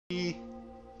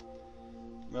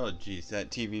Oh geez, that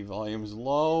TV volume's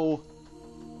low.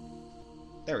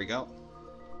 There we go.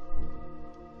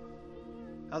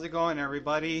 How's it going,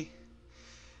 everybody?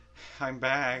 I'm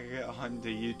back onto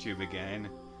YouTube again,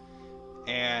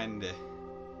 and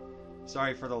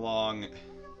sorry for the long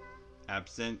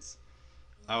absence.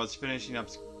 I was finishing up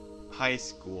high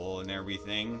school and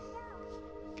everything,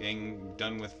 getting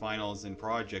done with finals and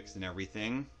projects and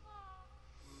everything.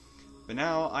 But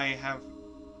now I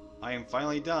am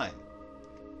finally done.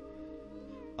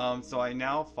 So I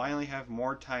now finally have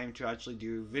more time to actually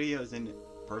do videos and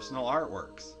personal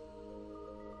artworks.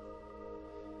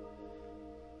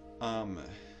 And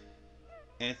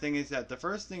the thing is that the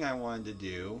first thing I wanted to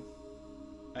do,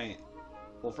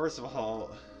 well, first of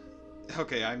all,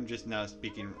 okay, I'm just now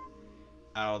speaking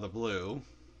out of the blue.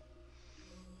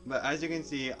 But as you can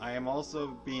see, I am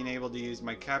also being able to use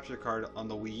my capture card on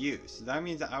the Wii U. So that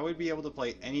means that I would be able to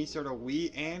play any sort of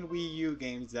Wii and Wii U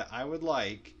games that I would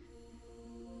like,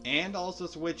 and also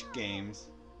Switch games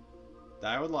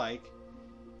that I would like,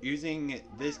 using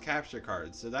this capture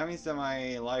card. So that means that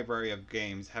my library of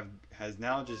games has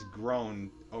now just grown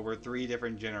over 3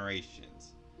 different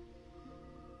generations.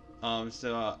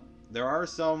 There are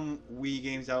some Wii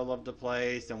games I would love to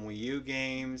play, some Wii U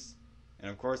games,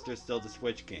 and of course there's still the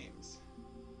Switch games.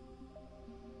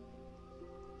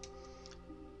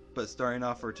 But starting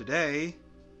off for today,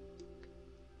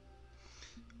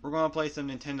 we're going to play some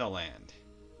Nintendo Land.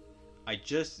 I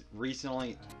just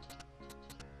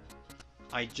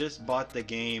bought the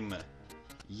game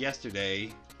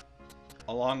yesterday,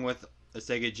 along with a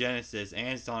Sega Genesis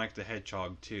and Sonic the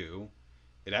Hedgehog 2.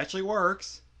 It actually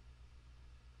works,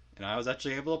 and I was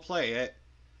actually able to play it,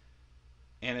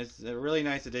 and it's a really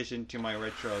nice addition to my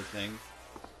retro thing.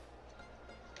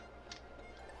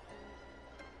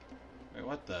 Wait,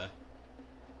 what the?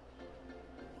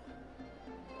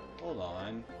 Hold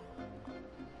on.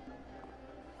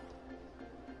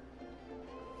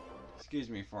 Excuse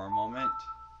me for a moment.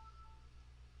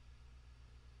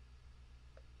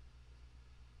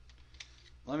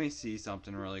 Let me see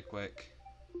something really quick.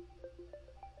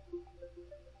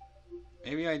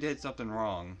 Maybe I did something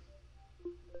wrong.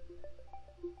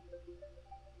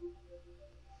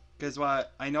 Because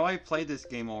I know I played this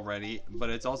game already, but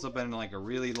it's also been like a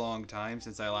really long time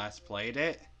since I last played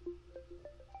it.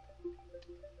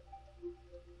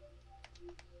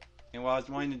 And what I was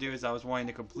wanting to do is I was wanting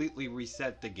to completely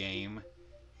reset the game,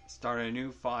 start a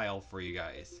new file for you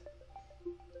guys.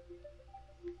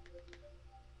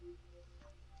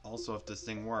 Also, if this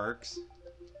thing works,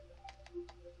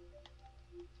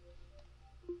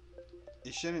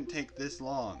 it shouldn't take this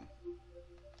long.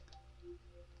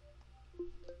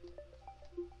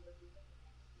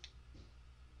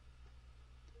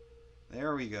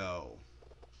 There we go.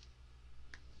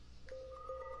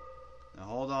 Now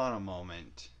hold on a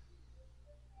moment.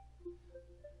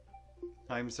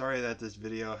 I'm sorry that this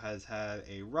video has had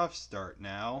a rough start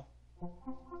now.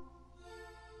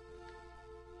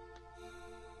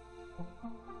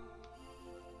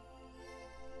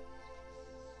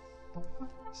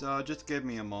 So just give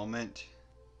me a moment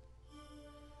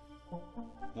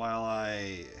while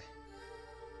I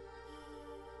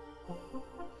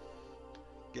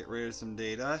get rid of some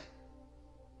data.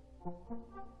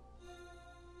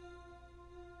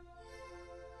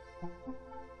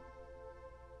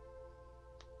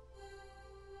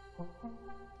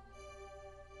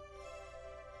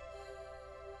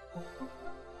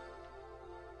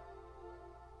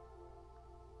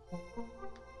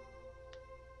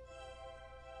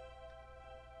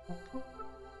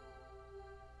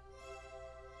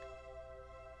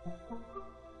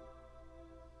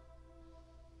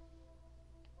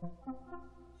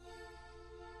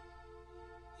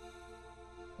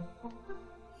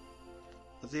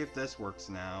 Let's see if this works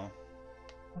now.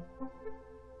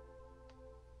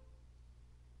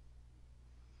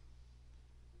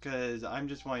 Because I'm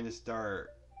just wanting to start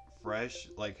fresh,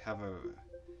 like have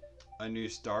a new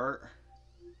start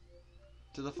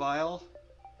to the file.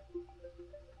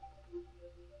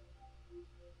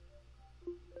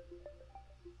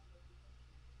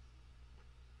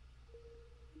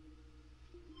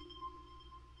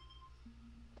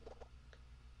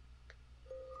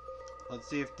 Let's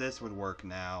see if this would work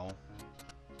now.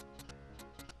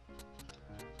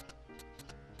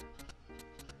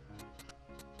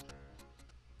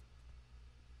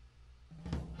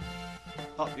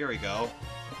 Oh, here we go.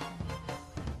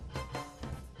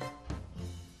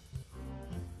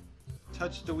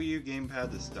 Touch the Wii U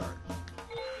gamepad to start.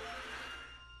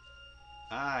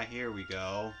 Ah, here we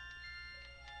go.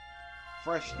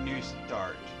 Fresh new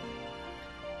start.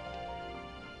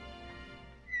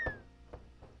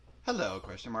 Hello,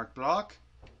 question mark block.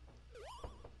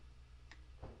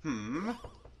 I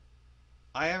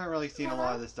haven't really seen a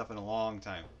lot of this stuff in a long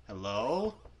time.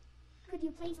 Hello? Could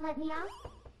you please let me out?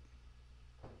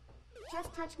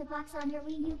 Just touch the box on your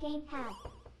Wii U gamepad.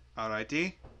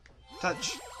 Alrighty.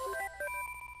 Touch.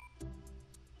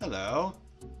 Hello.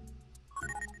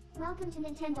 Welcome to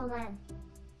Nintendo Land.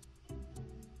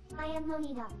 I am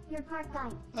Monita, your park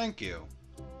guide. Thank you.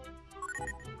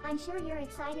 I'm sure you're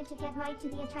excited to get right to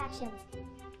the attractions.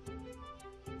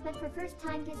 But for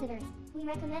first-time visitors, we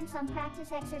recommend some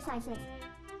practice exercises.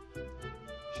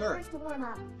 Sure. First to warm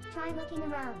up, try looking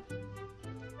around.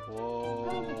 Whoa.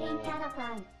 Hold the gamepad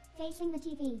upright, facing the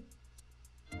TV.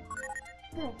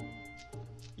 Good.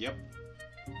 Yep.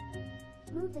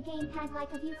 Move the gamepad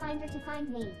like a viewfinder to find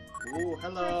me. Ooh,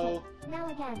 hello. Perfect. Now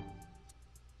again.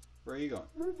 Where are you going?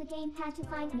 Move the gamepad to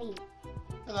find me.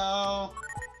 Hello.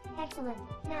 Excellent.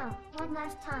 Now, one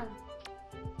last time.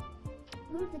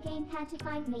 Move the gamepad to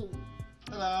find me.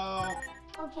 Hello.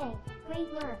 Okay,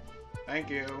 great work. Thank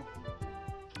you.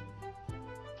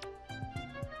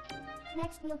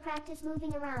 Next we'll practice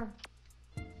moving around.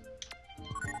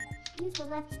 Use the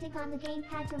left stick on the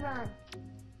gamepad to run.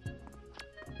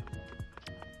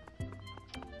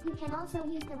 You can also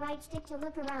use the right stick to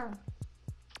look around.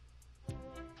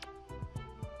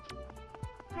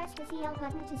 Press the CL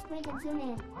button to squint and zoom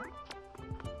in.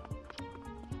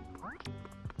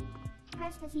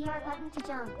 Press the CR button to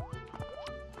jump.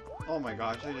 Oh my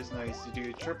gosh, I just noticed you do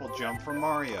a triple jump from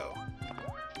Mario.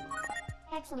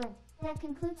 Excellent. That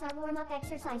concludes our warm-up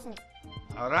exercises.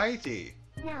 Alrighty.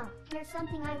 Now, there's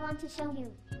something I want to show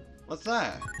you. What's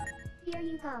that? Here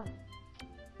you go.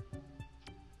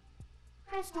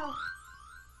 Presto.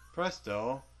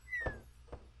 Presto?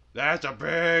 That's a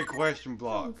big question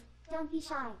block. Please, don't be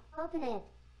shy. Open it.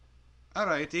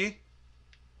 Alrighty.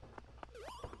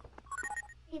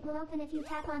 It will open if you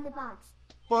tap on the box.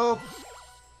 Boop.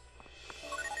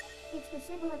 It's the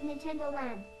symbol of Nintendo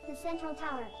Land, the central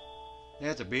tower.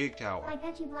 That's a big tower. I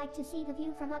bet you'd like to see the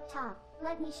view from up top.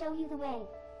 Let me show you the way.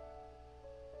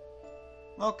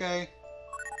 Okay.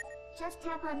 Just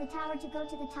tap on the tower to go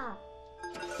to the top.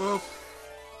 Boop.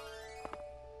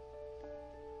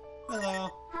 Hello.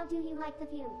 How do you like the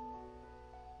view?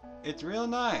 It's real The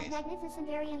nice. magnificent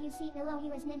area you see below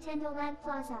you is Nintendo Land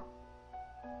Plaza.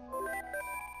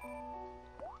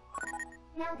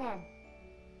 Now then,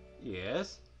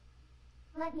 Yes.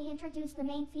 let me introduce the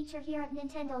main feature here at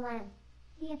Nintendo Land.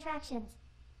 The attractions.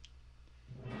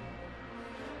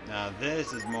 Now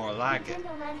this is more like it.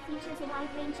 Nintendo Land features a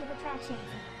wide range of attractions.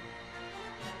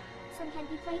 Some can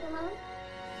be played alone.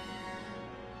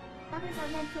 Others are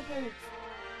meant for groups.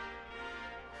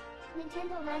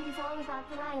 Nintendo Land is all about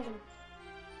variety.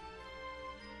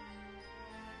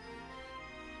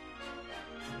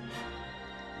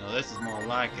 Now this is more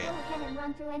like Go it. ahead and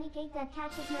run through any gate that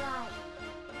catches your eye.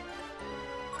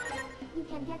 You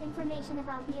can get information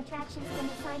about the attractions from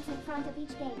the signs in front of each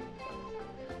gate.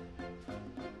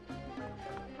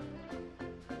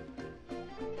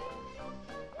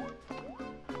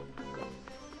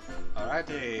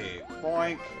 Alrighty.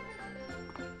 Boink.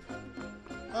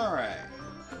 Alright.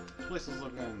 This place is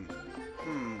looking...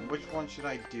 which one should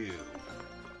I do?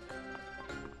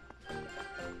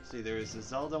 See, there's the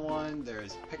Zelda one,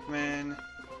 there's Pikmin.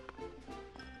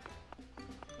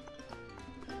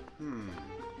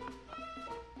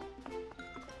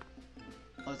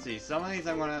 Let's see, some of these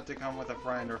I'm gonna have to come with a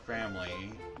friend or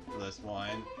family for this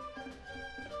one.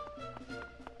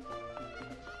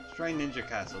 Let's try Ninja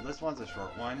Castle. This one's a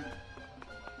short one.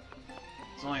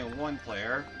 It's only a one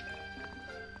player.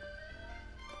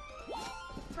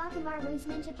 Takamaru's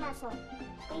Ninja Castle.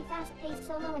 A fast-paced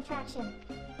solo attraction.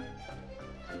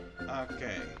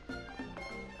 Okay.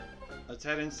 Let's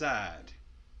head inside.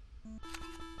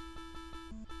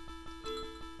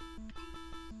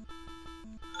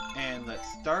 And let's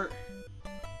start.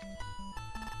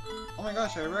 Oh my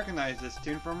gosh, I recognize this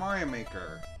tune from Mario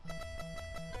Maker.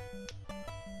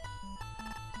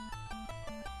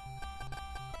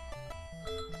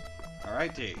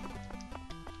 Alrighty.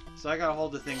 So I gotta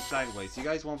hold the thing sideways. You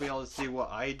guys won't be able to see what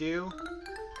I do,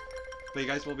 but you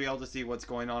guys will be able to see what's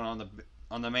going on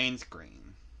the main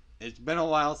screen. It's been a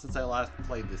while since I last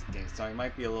played this game, so I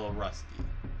might be a little rusty.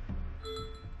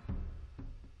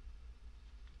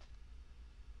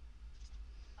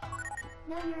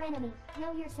 Know your enemy,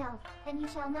 know yourself, and you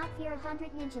shall not fear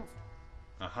 100 ninjas.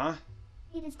 Uh-huh.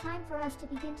 It is time for us to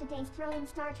begin today's throwing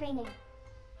star training.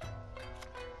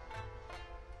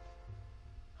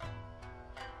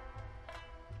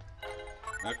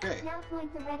 Okay. Now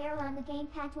point the red arrow on the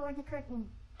gamepad toward the curtain.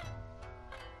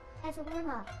 As a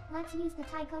warm-up, let's use the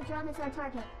taiko drum as our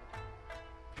target.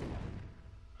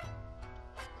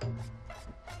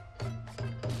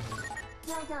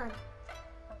 Well done.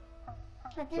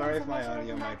 But there Sorry is if a my measure of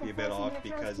audio the might lack be a of bit force in off your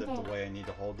throws because of the today. way I need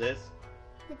to hold this.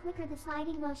 The quicker the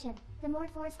sliding motion, the more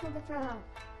forceful the throw.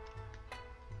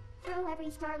 Throw every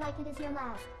star like it is your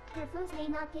last. Your foes may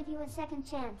not give you a second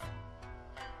chance.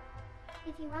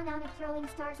 If you run out of throwing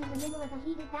stars in the middle of a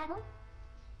heated battle,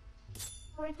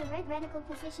 or if the red reticle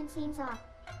position seems off,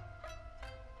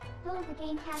 hold the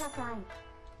gamepad upright.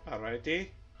 Alrighty.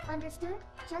 Understood?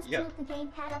 Just Yep. tilt the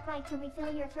gamepad upright to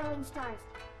refill your throwing stars.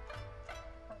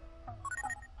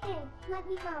 Hey, let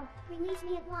me go. Release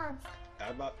me at once.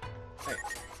 How about... Hey,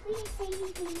 Please save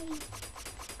me, please.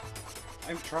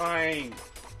 I'm trying.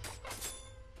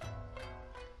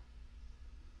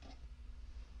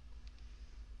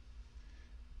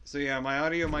 So yeah, my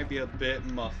audio might be a bit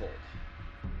muffled.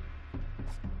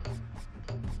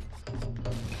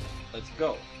 Let's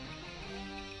go.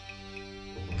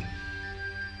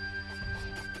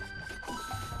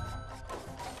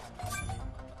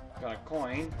 Got a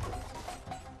coin.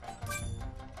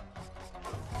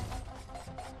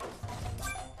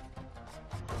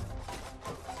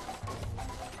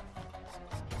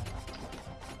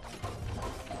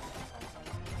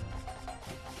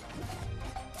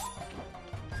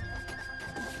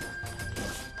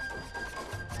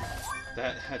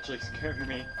 That actually scared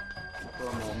me for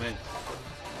a moment.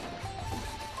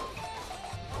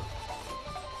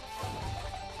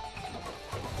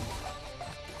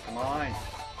 Come on.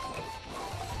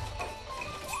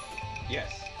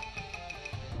 Yes.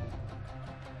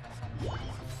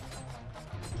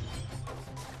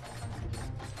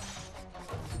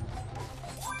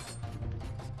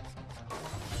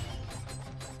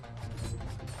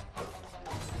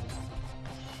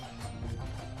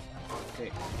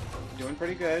 Okay, doing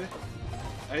pretty good.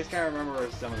 I just can't remember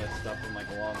some of this stuff from like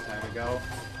a long time ago.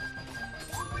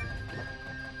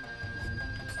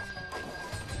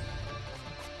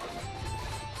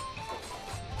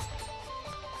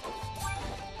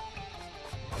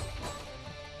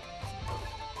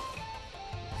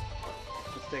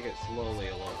 Let's take it slowly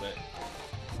a little bit.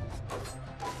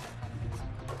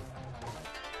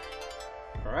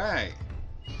 Alright.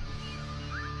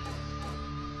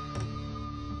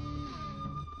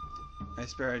 I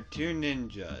spared 2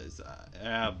 ninjas.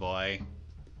 Ah, boy.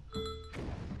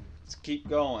 Let's keep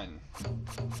going.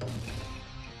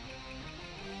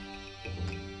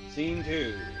 Scene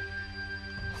 2.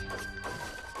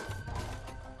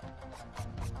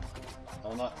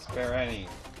 I'll not spare any.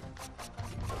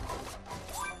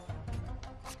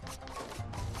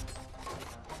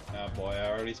 Ah, boy, I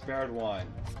already spared 1.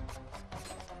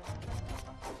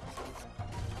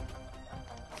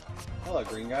 Hello,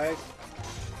 green guys.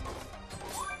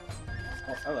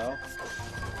 Oh, hello.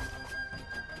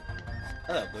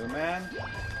 Hello, blue man.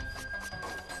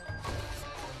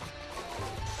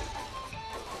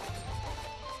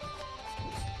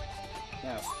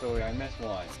 Now, Philly, I missed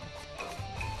 1.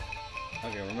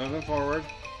 Okay, we're moving forward.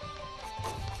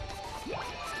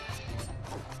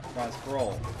 Gotta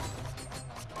scroll.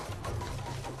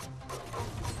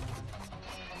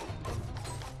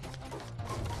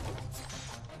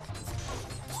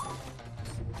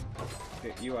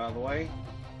 Get you out of the way.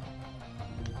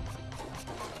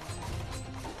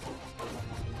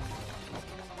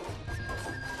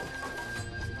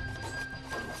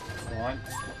 Come on.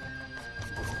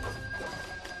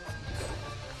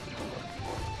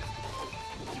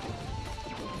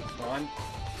 Come on.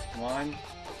 Come on.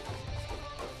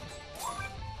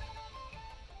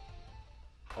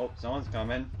 Oh, someone's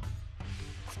coming.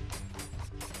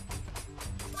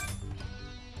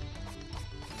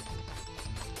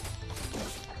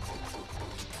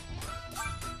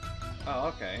 Oh,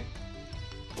 okay.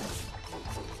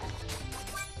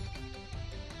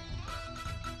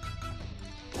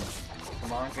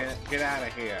 Come on, get out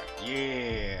of here.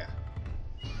 Yeah.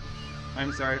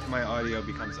 I'm sorry if my audio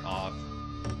becomes off.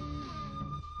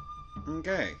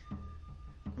 Okay.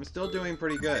 I'm still doing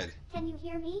pretty good. Can you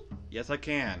hear me? Yes, I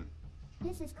can.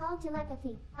 This is called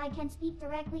telepathy. I can speak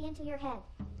directly into your head.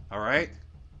 Alright?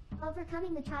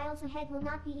 Overcoming the trials ahead will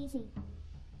not be easy.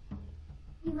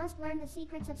 You must learn the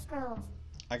secrets of scrolls.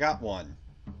 I got one.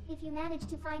 If you manage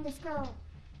to find a scroll,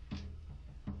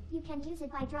 you can use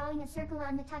it by drawing a circle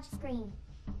on the touch screen.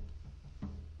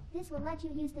 This will let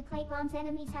you use the clay bombs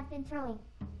enemies have been throwing.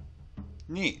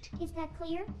 Neat. Is that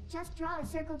clear? Just draw a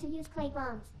circle to use clay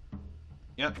bombs.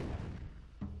 Yep.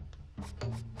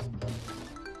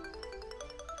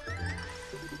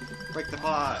 Break the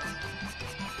pause.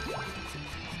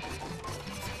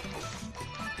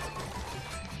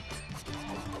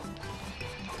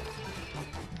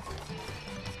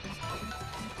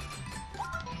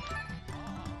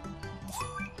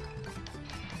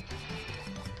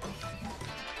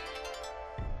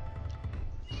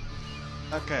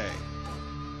 Okay.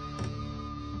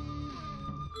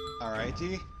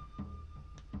 Alrighty.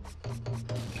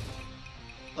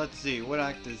 Let's see, what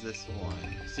act is this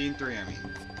one? Scene 3, I mean.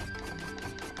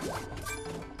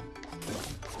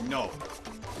 No.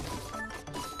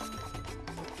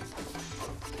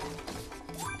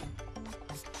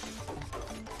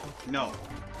 No.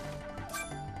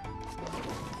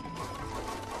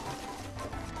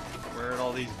 Where did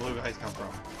all these blue guys come from?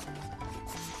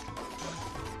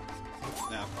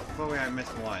 Now, before I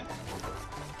missed one.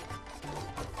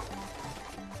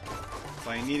 So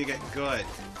I need to get good.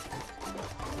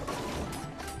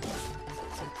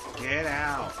 Get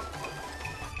out.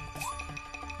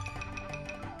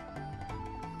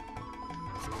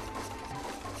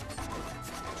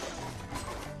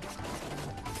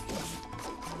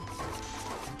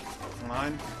 Come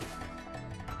on.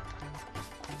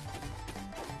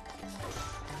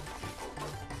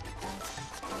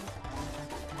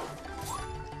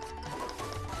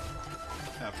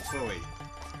 Ah, Chloe.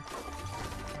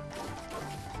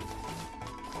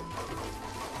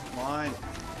 Come on.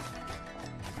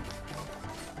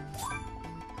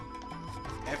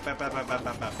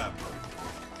 Up.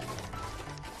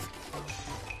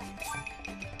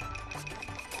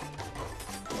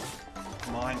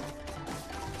 Come on.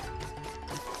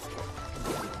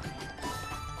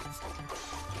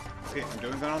 Okay, I'm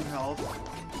doing good on health.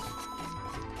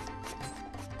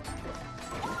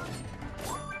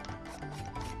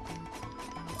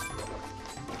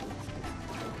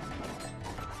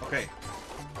 Okay.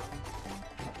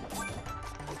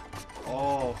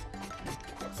 Oh.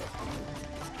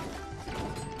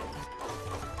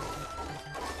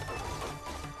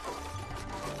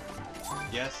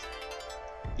 Yes.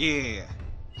 Yeah.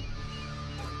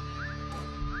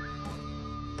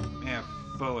 Man,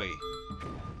 fully.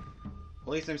 At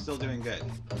least I'm still doing good.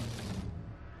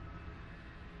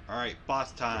 Alright,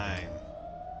 boss time.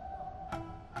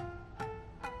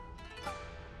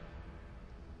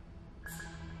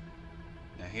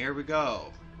 Now here we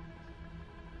go.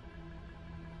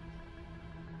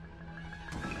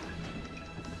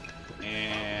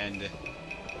 And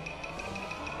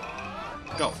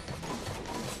go.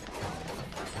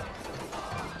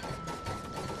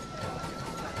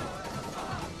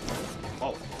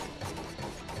 Oh.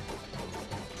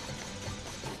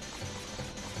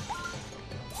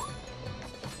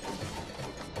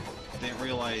 Didn't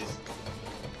realize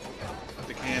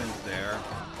the cannon's there.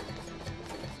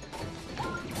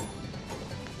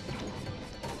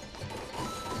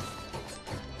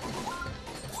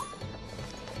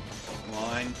 Come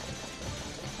on.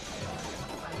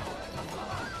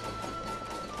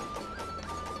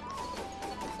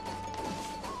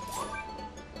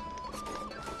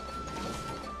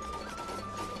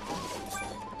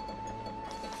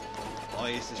 Oh,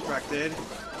 he's distracted.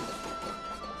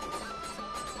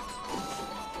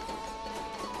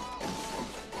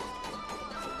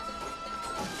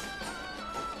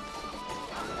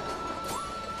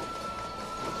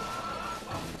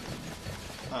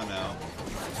 Oh no.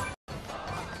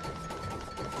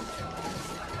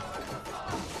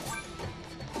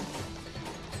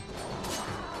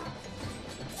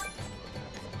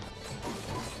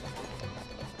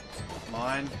 Come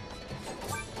on.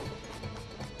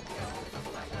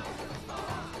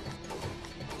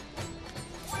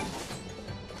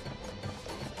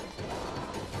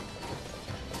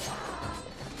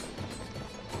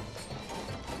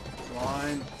 Come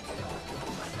on.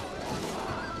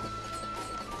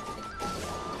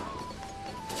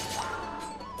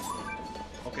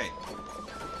 Okay.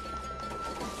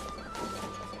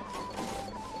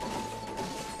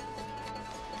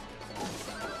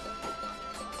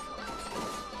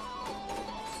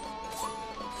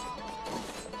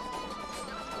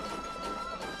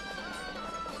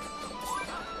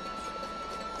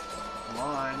 Come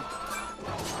on.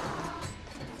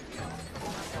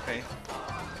 Okay.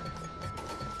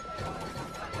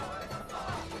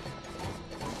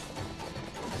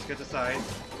 Just get the sides.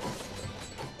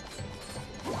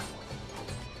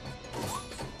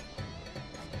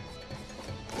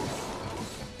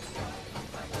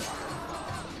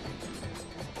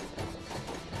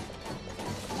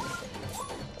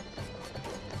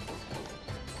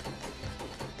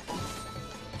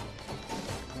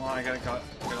 Come on, I gotta get all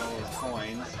those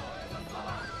coins.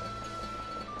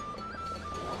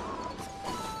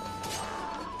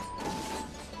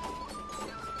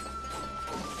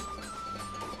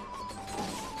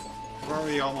 We've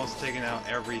already almost taken out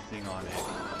everything on it.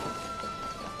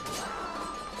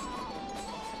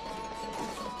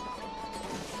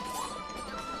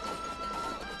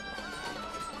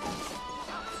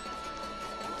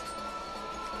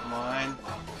 Come on.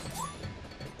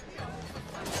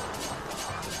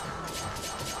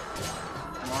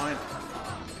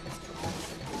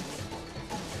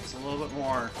 bit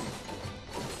more.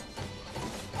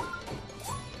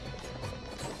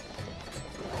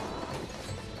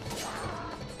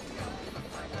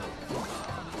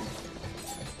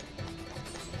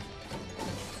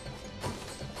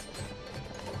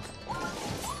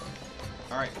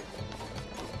 Alright.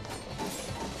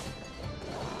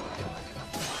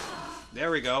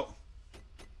 There we go.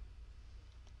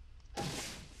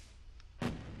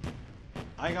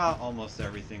 I got almost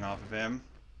everything off of him.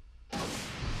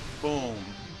 Boom.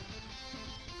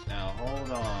 Now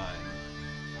hold on.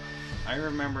 I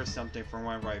remember something from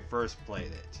whenever I first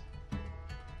played it.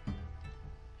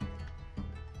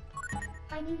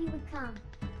 I knew you would come.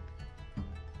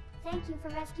 Thank you for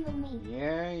rescuing me.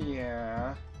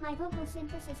 Yeah. My vocal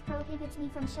synthesis prohibits me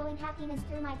from showing happiness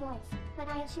through my voice, but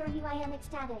I assure you I am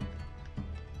ecstatic.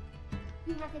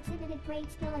 You have exhibited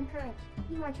great skill and courage.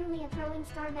 You are truly a throwing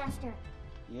star master.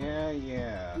 Yeah.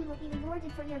 You will be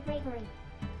rewarded for your bravery.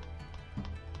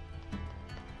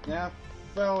 Now,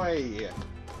 Philly!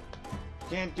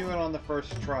 Can't do it on the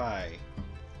first try.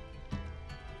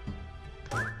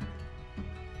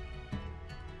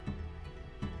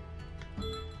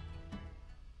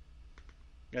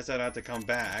 Guess I'd have to come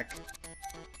back.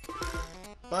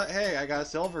 But hey, I got a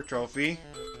silver trophy.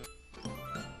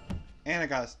 And I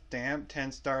got a stamp,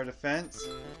 10-star defense.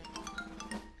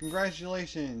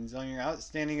 Congratulations on your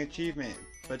outstanding achievement.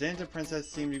 But didn't the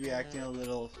princess seem to be acting a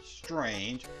little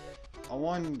strange? I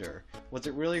wonder, was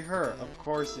it really her? Of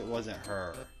course it wasn't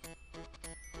her.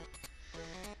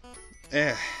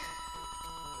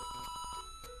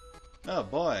 Oh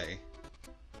boy.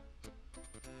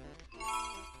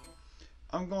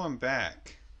 I'm going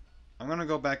back. I'm gonna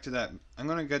go back to that. I'm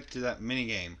gonna get to that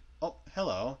minigame. Oh,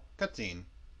 hello. Cutscene.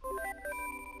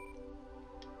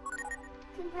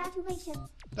 Congratulations.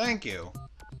 Thank you.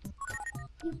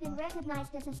 You've been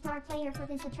recognized as a star player for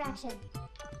this attraction.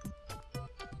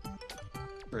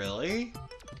 Really?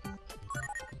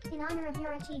 In honor of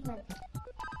your achievement.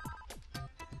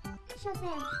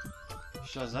 Shazam!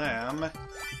 Shazam.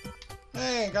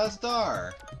 Hey, got a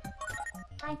star.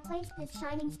 I've placed this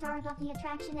shining star above the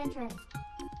attraction entrance.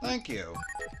 Thank you.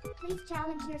 Please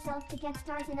challenge yourself to get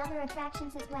stars in other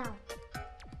attractions as well.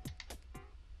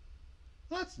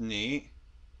 That's neat.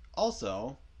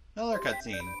 Also, another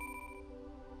cutscene.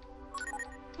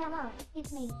 Hello,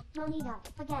 it's me, Monita,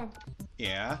 again.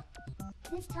 Yeah?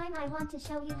 This time I want to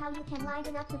show you how you can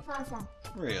liven up the plaza.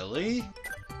 Really?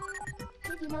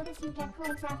 Did you notice you get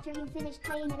coins after you finish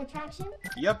playing an attraction?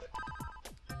 Yep.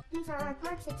 These are our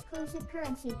park's exclusive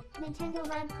currency, Nintendo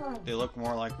Land coins. They look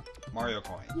more like Mario You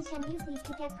coins. can use these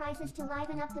to get prizes to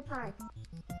liven up the park.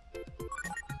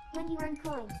 When you earn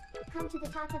coins, come to the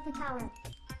top of the tower.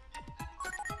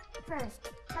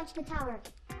 First, touch the tower.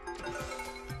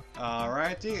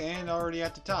 Alrighty, and already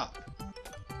at the top.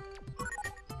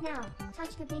 Now,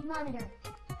 touch the big monitor.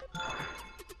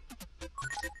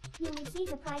 You'll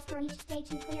receive a prize for each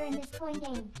stage you clear in this coin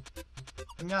game.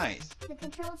 Nice. The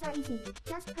controls are easy.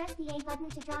 Just press the A button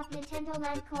to drop Nintendo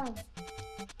Land coins.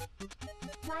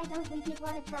 Why don't we give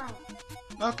one a try?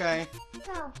 Okay.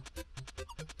 Go!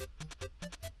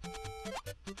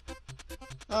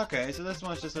 Okay, so this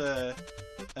one's just a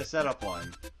setup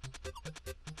one.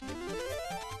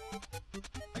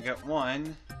 I got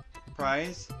one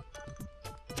prize.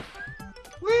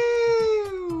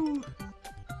 Woo!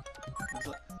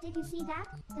 Did you see that?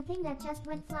 The thing that just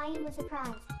went flying was a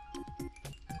prize.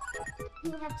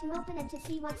 You have to open it to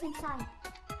see what's inside.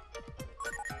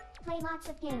 Play lots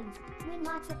of games. Win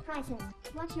lots of prizes.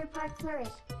 Watch your park flourish.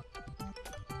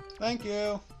 Thank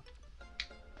you.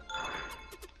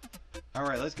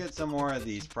 Alright, let's get some more of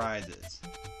these prizes.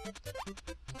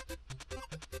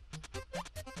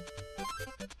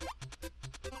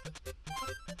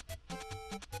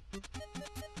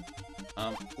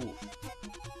 Oof.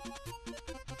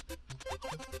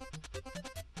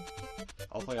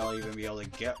 Hopefully I'll even be able to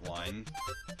get one.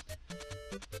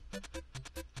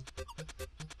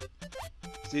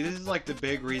 See, this is like the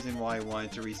big reason why I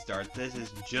wanted to restart this,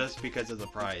 is just because of the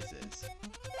prizes.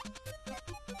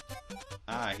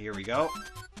 Ah, here we go.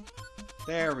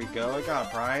 There we go, I got a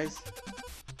prize.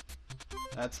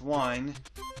 That's one.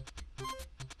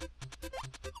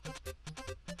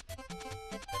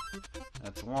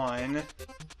 That's one.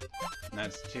 And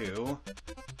that's two.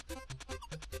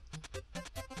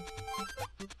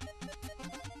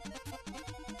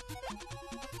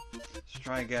 Let's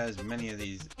try and get as many of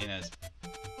these in as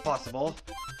possible.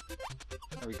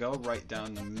 There we go, right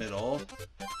down the middle.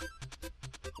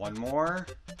 One more.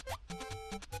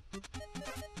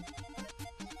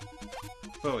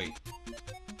 Phooey.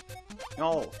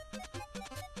 No!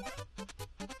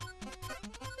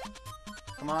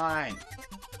 Come on.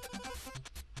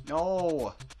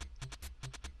 No.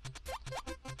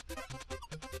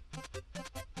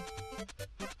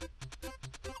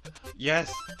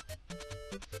 Yes.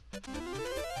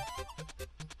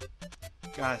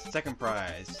 Got a second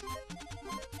prize.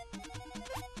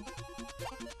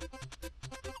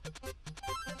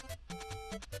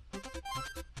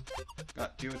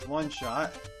 Got 2 with 1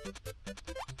 shot.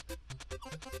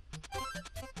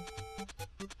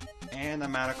 And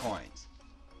I'm out of coins.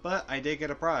 But I did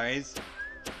get a prize.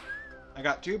 I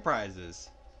got 2 prizes.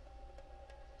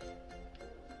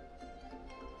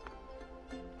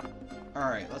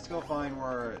 Alright, let's go find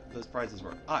where those prizes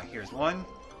were. Ah, here's one.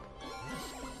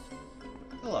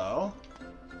 Hello.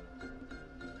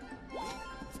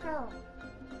 Scroll.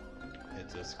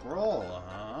 It's a scroll,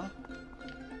 huh?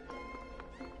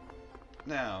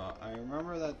 Now, I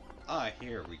remember that... Ah,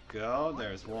 here we go.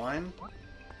 There's one.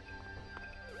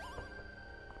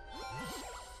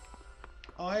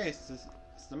 Oh, hey, it's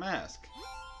the mask.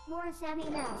 More Sammy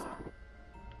mask.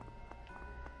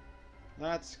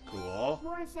 That's cool.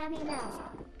 More Sammy mask.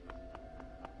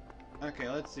 Okay,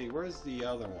 let's see. Where's the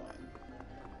other one?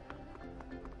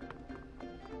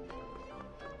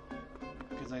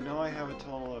 Because I know I have a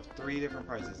total of 3 different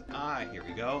prizes. Ah, here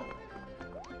we go.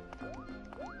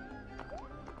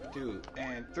 2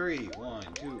 and 3. 1,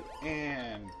 2,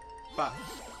 and 5.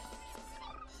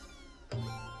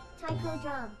 Taiko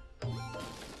drum.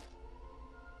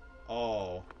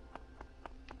 Oh.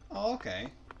 Oh, okay.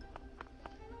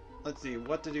 Let's see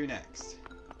what to do next.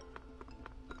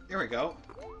 Here we go.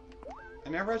 I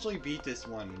never actually beat this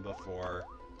one before.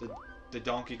 The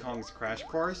Donkey Kong's Crash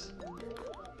Course.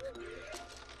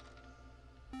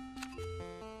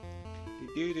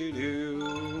 Do do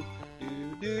do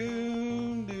do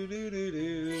do do do do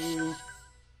do.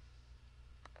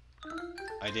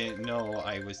 I didn't know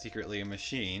I was secretly a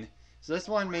machine. So this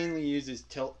one mainly uses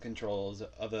tilt controls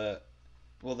of the,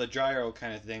 well, the gyro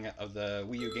kind of thing of the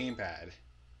Wii U gamepad.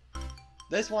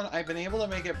 This one, I've been able to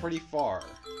make it pretty far.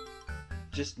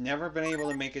 Just never been able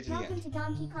to make it to the Welcome end. to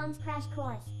Donkey Kong's Crash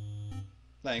Course.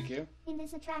 Thank you. In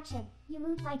this attraction, you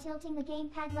move by tilting the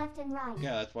gamepad left and right.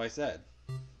 Yeah, that's what I said.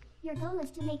 Your goal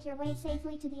is to make your way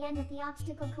safely to the end of the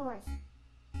obstacle course.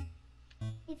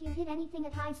 If you hit anything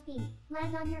at high speed,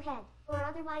 land on your head, or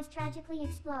otherwise tragically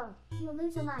explode, you'll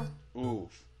lose a life.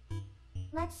 Oof.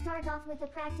 Let's start off with a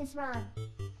practice run.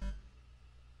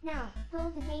 Now,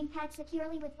 hold the gamepad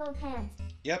securely with both hands.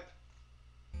 Yep.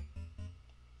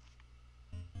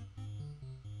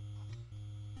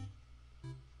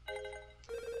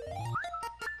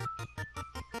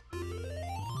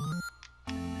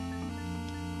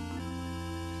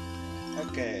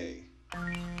 Okay.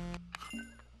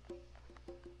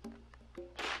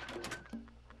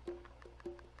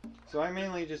 So I'm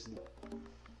mainly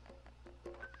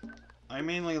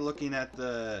looking at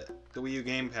the Wii U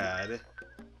gamepad,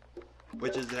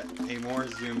 which is a more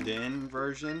zoomed in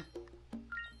version.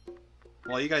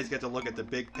 Well, you guys get to look at the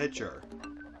big picture.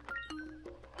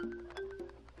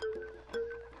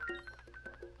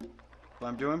 But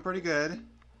I'm doing pretty good.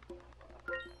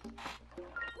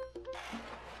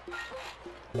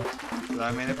 So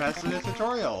I made it past the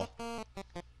tutorial.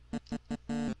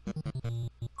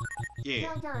 Yeah.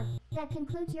 Well done. That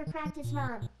concludes your practice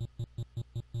run.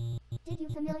 Did you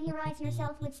familiarize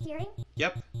yourself with steering?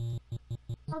 Yep.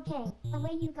 Okay,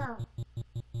 away you go.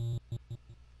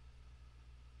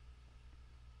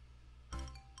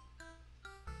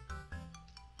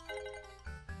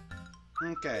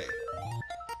 Okay.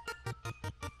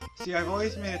 See, I've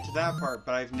always made it to that part,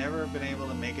 but I've never been able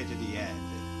to make it to the end.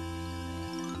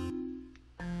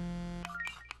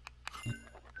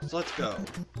 So let's go.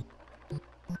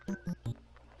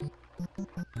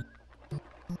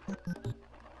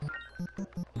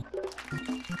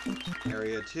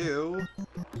 Area 2.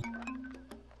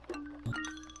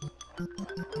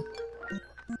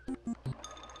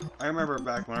 I remember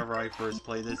back whenever I first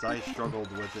played this, I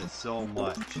struggled with it so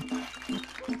much.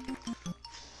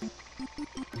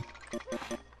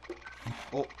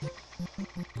 Oh.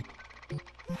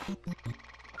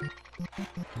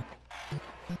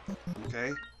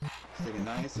 Okay. Let's take it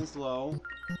nice and slow.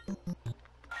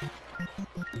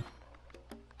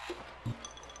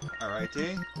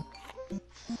 Alrighty.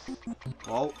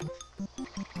 Well.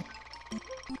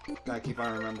 Gotta keep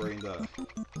on remembering the...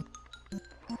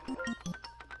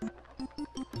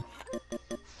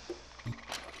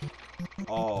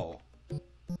 Oh.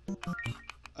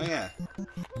 Oh yeah.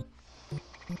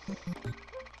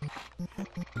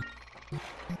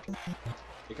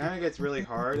 It kind of gets really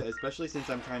hard, especially since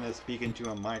I'm trying to speak into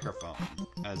a microphone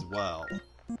as well.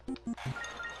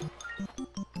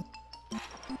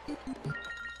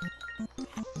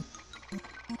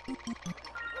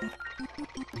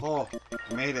 Oh,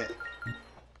 I made it.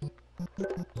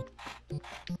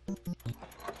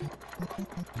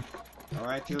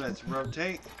 Alright, dude, let's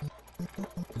rotate.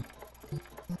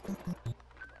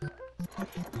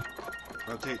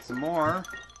 Rotate some more.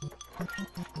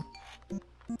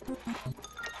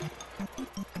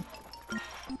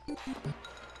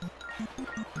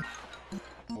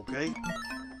 Okay.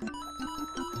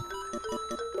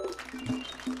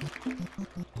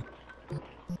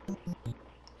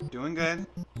 Doing good.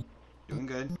 Doing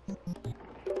good.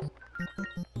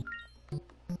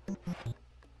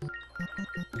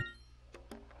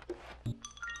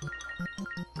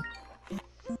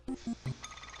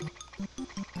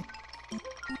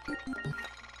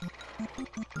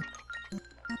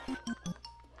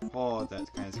 Oh, that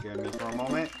kind of scared me for a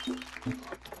moment.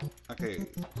 Okay,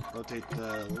 rotate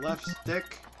the left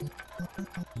stick.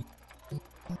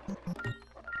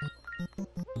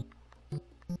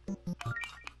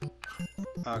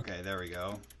 Okay, there we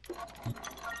go.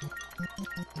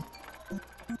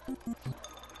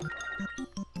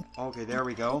 Okay, there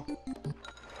we go.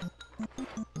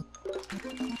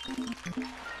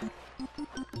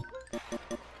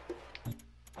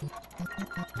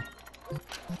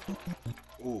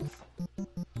 Oof.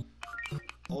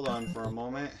 Hold on for a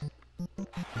moment.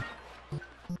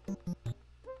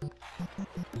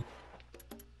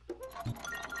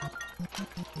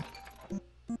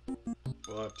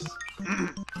 Whoops.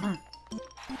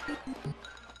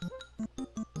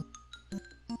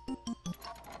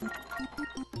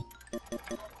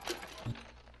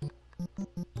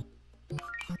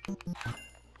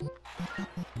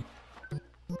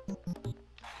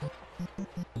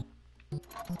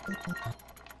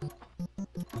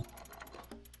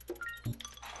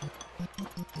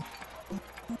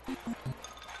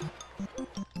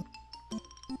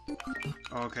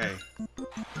 Okay.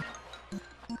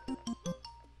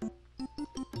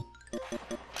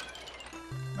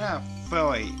 Ah,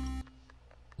 Philly.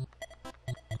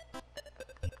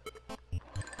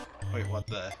 Wait, what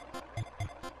the?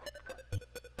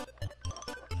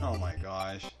 Oh my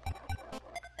gosh.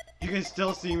 You can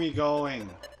still see me going.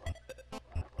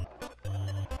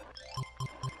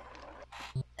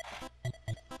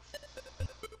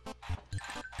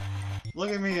 Look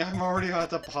at me, I'm already at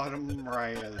the bottom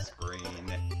right of the screen.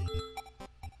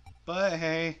 But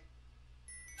hey,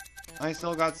 I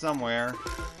still got somewhere.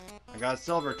 I got a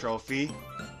silver trophy.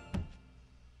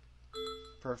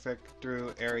 Perfect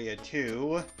through area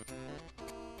 2.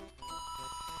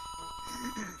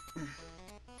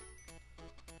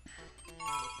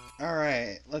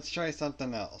 Alright, let's try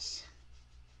something else.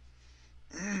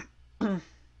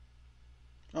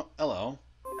 Oh, hello.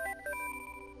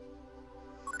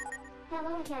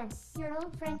 Hello again. Your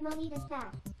old friend Monit is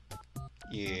back.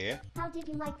 Yeah, How did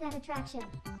you like that attraction?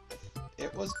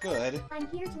 it was good. I'm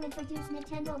here to introduce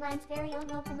Nintendo Land's very own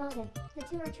locomotive, the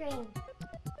Tour Train.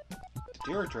 The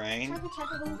tour train. Chugga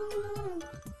chugga boom boom boom.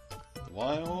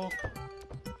 Wow.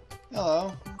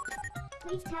 Hello.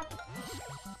 Please tap.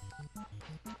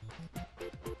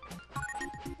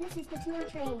 This is the Tour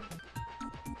Train.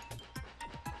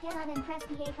 Get on and press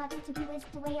the A button to be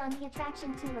whisked away on the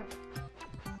attraction tour.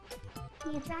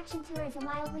 The attraction tour is a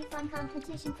wildly fun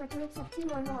competition for groups of 2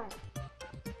 or more.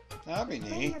 That'd be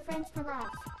Bring neat. your friends for laughs,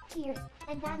 cheers,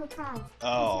 and battle cries.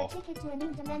 Oh. It's your ticket to a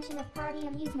new dimension of party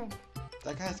amusement.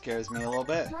 That kind of scares me a little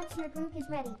bit. Once your group is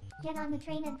ready, get on the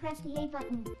train and press the A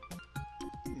button.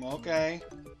 Okay.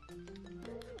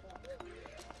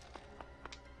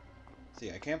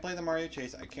 See, I can't play the Mario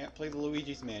Chase. I can't play the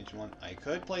Luigi's Mansion one. I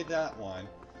could play that one.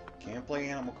 Can't play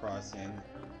Animal Crossing.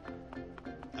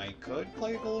 I could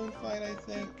play Balloon Fight, I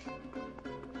think.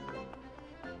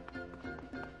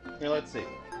 Here, let's see.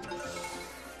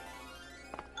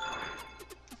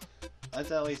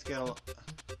 Let's at least get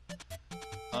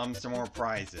some more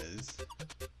prizes.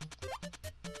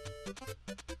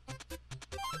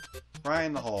 Fry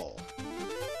in the hole.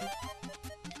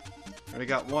 We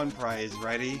got one prize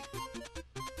ready.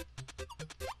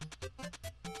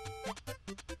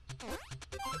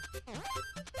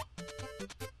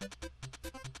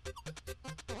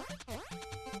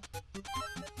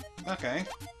 Okay.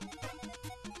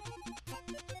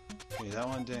 Okay, that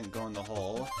one didn't go in the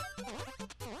hole.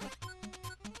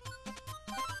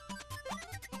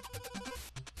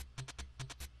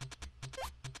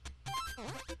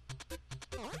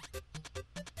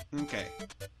 Okay.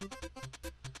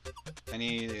 I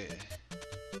need...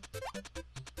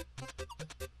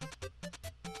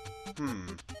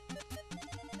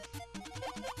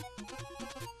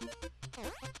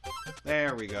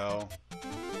 There we go.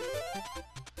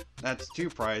 That's 2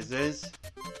 prizes.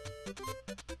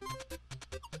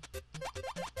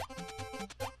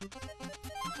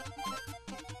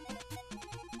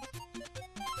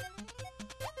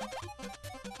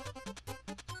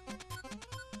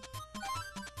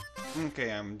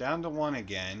 Okay, I'm down to one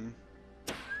again.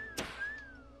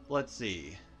 Let's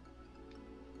see.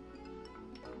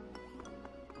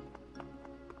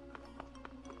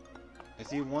 I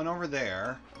see one over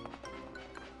there.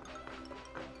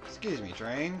 Excuse me,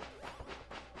 train.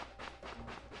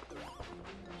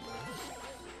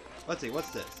 Let's see,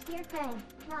 what's this? Gear crank.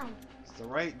 Right. It's the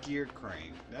right gear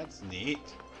crank. That's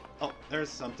neat. Oh, there's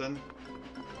something.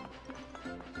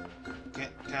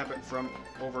 Can't tap it from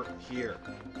over here.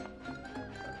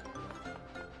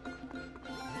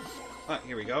 Ah,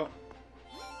 here we go.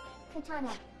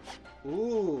 Katana.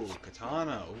 Ooh,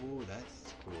 katana. Ooh,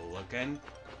 that's cool looking.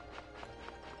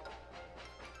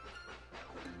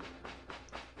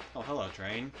 Oh, hello,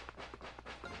 train.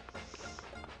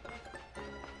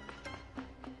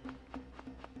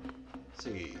 Let's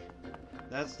see.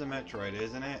 That's the Metroid,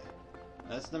 isn't it?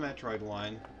 That's the Metroid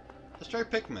one. Let's try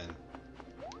Pikmin.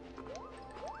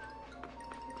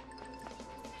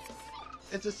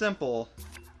 It's a simple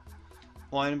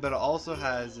one, but it also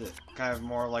has kind of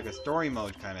more like a story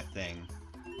mode kind of thing.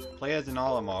 Play as an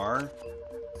Olimar.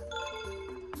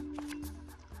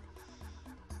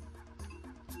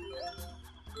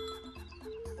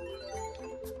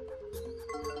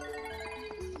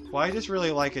 What I just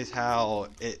really like is how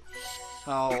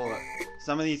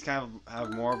some of these kind of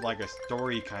have more of like a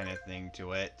story kind of thing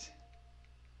to it.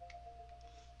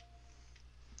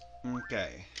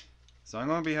 Okay. So I'm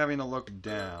going to be having to look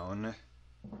down.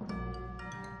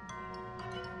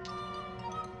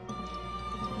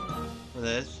 For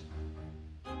this.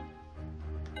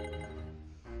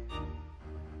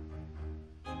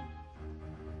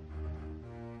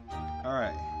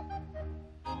 Alright.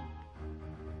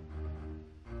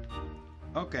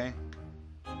 Okay.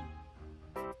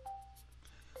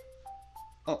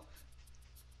 Oh.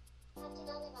 Captain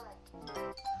Olimar.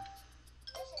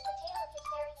 This is the tale of his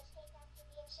daring escape after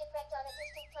being shipwrecked on a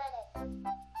distant planet.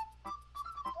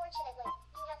 Fortunately,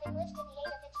 you have enlisted the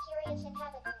aid of its curious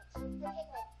inhabitants, the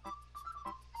Pikmin.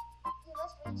 You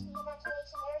must reach the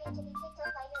evacuation area to be picked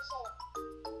up by your ship.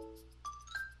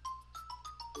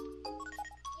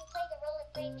 You play the role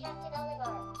of brave Captain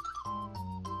Olimar.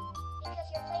 Because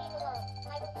you're playing alone,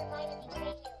 I will provide and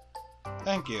betray you.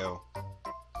 Thank you.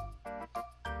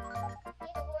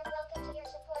 Give a warm welcome to your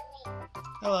support me.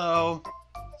 Hello.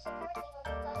 The support me will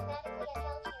move automatically and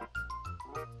help you.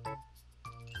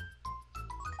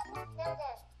 Now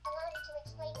then, allow me to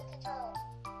explain the controls.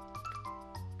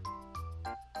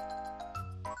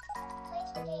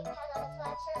 Place the gamepad on a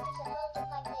flat surface and hold it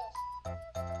like this.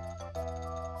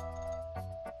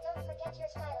 Don't forget your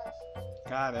stylus.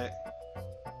 Got it.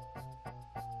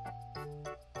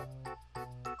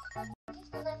 Use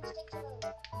the left stick to move.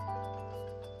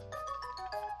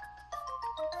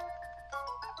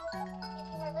 If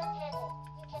you are left-handed,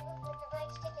 you can move with the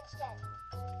right stick instead.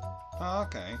 Oh,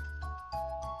 okay.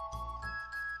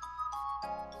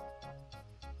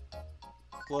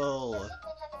 Well, The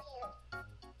Pikmin have appeared.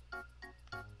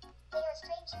 They are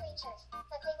strange creatures,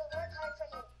 but they will work hard for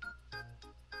you.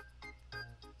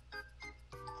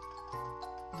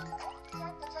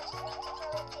 Tap the touchscreen to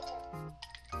throw a picture.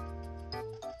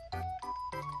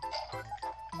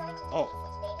 Try to Oh. compete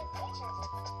with native creatures.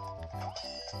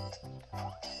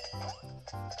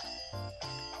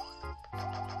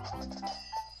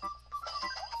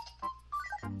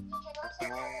 You can also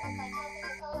power up by tapping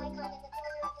the call icon in the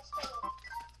corner of the screen.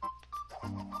 Tap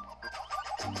the call icon.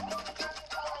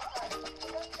 You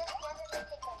don't just gather your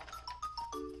Pikmin.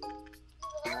 You will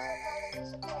also gather your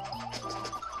support. Use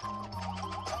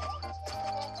this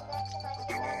command to maximize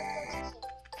your battle potency.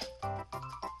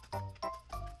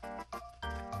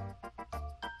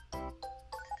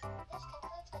 This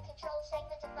concludes the control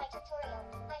segment of my tutorial.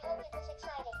 I hope it was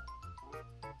exciting.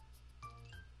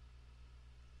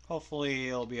 hopefully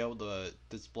it'll be able to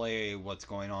display what's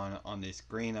going on the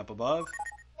screen up above.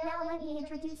 Now let me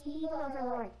introduce the evil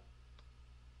overlord.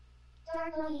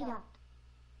 Dark Moida.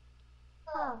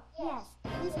 Oh, yes,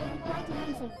 this will be quite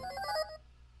amusing.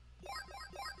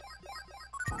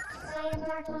 I am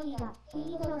Dark Moida, the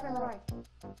evil overlord.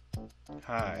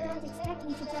 Hi. Don't expect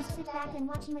me to just sit back and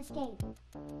watch you escape.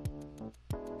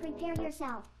 Prepare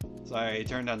yourself. Sorry, I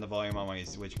turned down the volume on my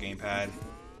Switch gamepad.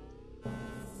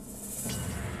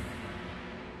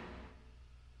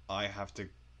 I have to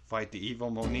fight the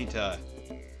evil Monita.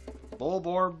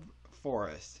 Bulborb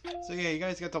Forest. So yeah, you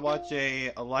guys get to watch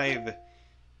a live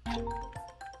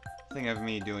thing of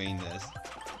me doing this.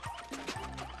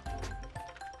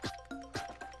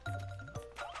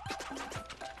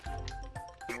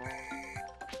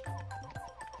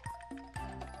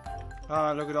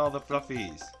 Ah, look at all the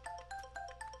fluffies.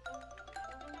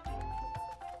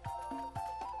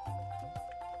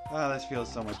 Ah, this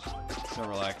feels so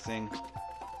relaxing.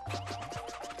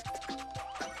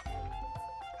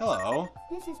 Hello.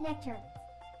 This is nectar.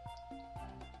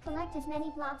 Collect as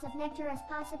many blocks of nectar as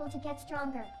possible to get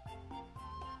stronger.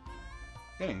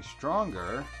 Getting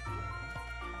stronger?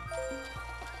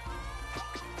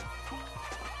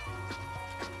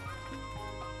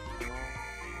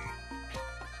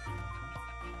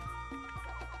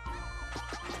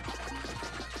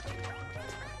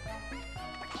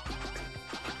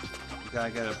 You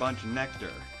gotta get a bunch of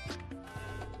nectar.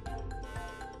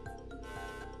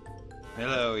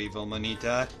 Hello, evil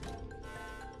Monita.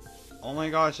 Oh my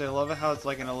gosh, I love it how it's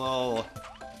like in a little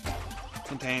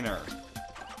container.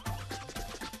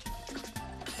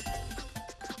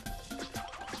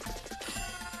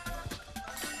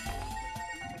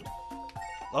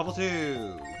 Level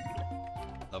 2.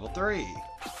 Level 3.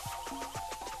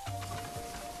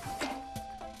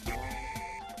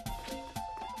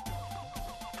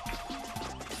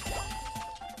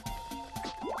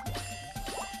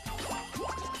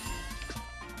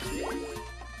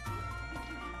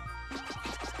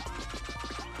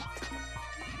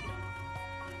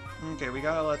 Okay, we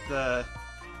gotta let the...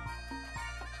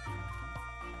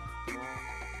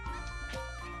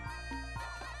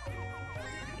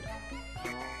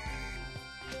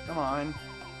 Come on.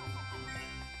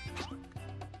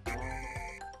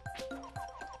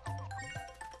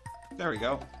 There we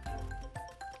go.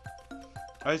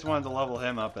 I just wanted to level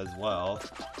him up as well.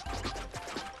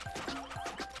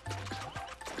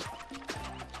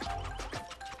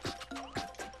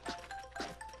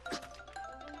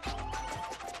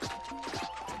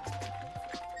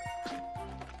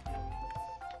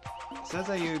 It says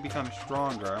that you become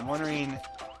stronger. I'm wondering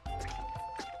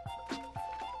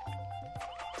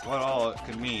what all it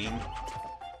could mean.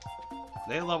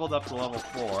 They leveled up to level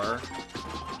 4.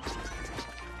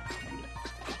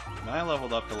 And I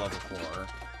leveled up to level 4.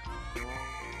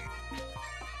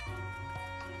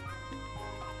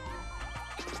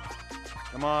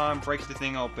 Come on, break the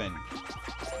thing open.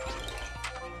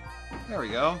 There we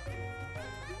go.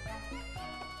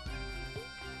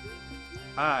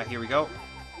 Ah, here we go.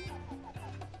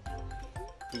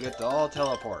 We get to all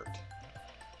teleport.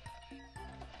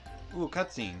 Ooh,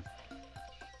 cutscene.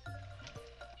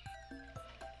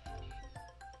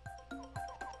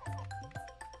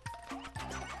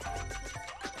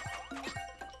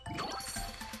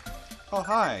 Oh,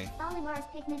 hi. Olimar's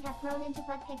Pikmin have grown into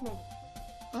Bud Pikmin.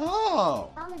 Oh!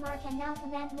 Olimar can now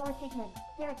command more Pikmin.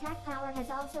 Their attack power has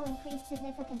also increased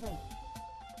significantly.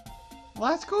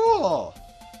 Well, that's cool!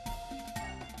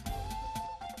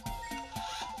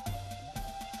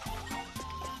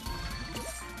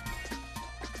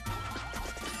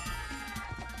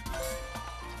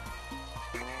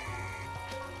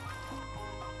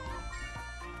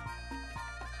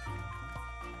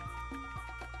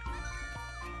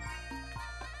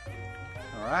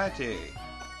 Alrighty.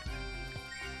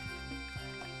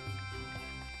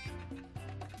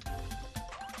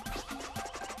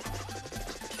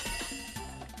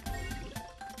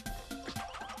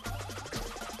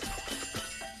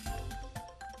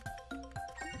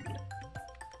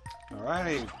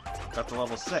 Alrighty, got to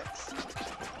level 6.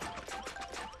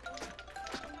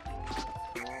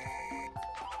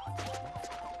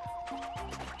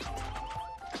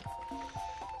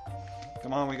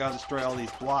 Come on, we gotta destroy all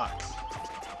these blocks.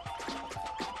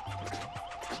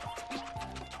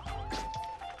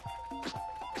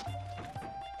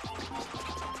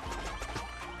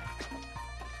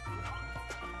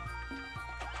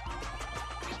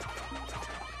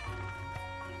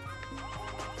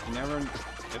 You never...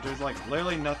 If there's like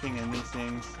literally nothing in these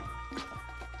things.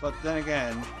 But then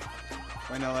again,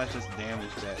 I know that's just damage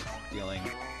that's dealing.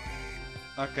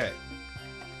 Okay.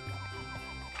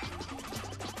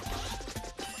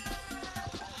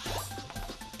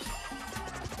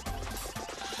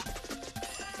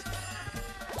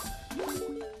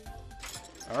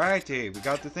 Alrighty, we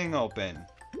got the thing open.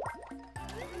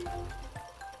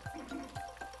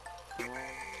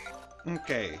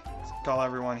 Okay, let's call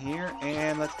everyone here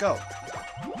and let's go.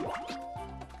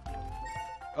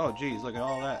 Oh geez, look at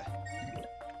all that.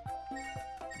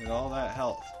 Look at all that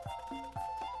health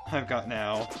I've got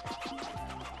now.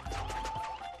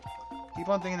 Keep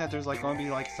on thinking that there's like going to be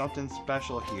like something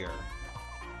special here.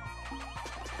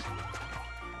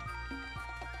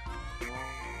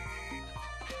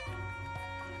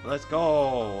 Let's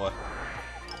go!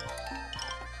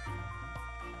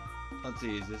 Let's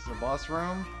see, is this the boss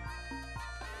room?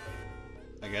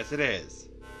 I guess it is.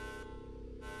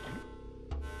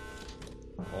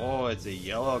 Oh, it's a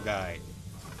yellow guy.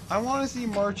 I want to see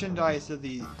merchandise of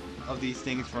of these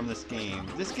things from this game.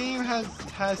 This game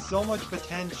has so much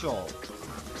potential.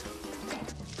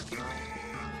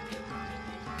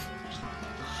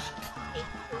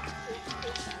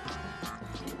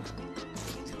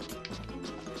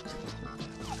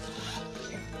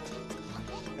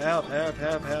 Help, help,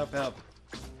 help, help, help.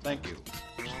 Thank you.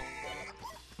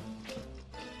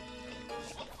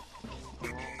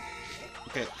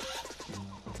 Okay.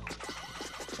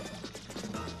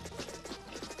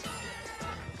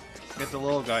 Get the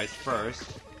little guys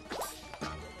first.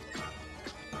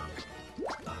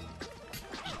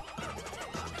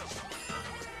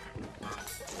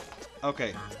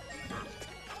 Okay.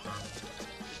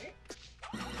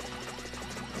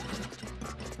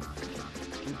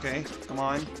 Okay, come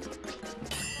on.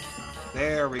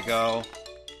 There we go.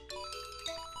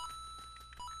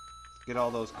 Get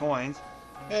all those coins.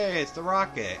 Hey, it's the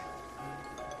rocket.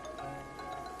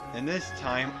 And this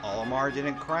time, Olimar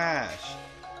didn't crash.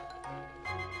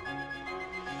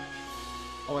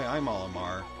 Oh wait, I'm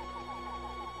Olimar.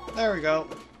 There we go.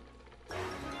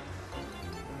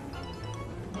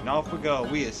 And off we go.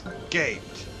 We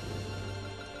escaped.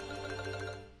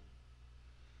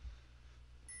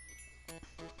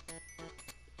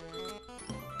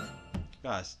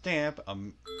 Got a stamp,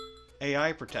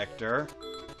 AI protector.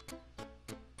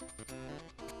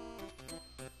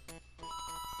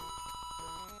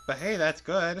 But hey, that's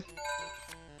good.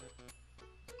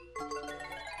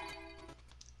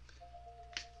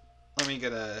 Let me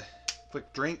get a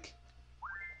quick drink.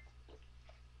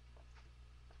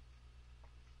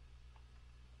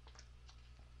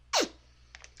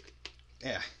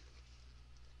 Yeah.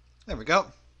 There we go.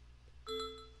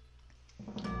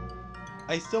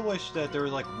 I still wish that there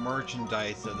was like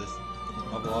merchandise of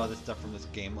a lot of the stuff from this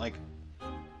game. Like,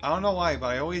 I don't know why, but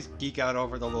I always geek out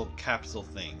over the little capsule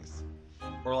things.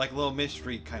 Or like little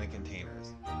mystery kind of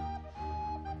containers.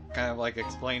 Kind of like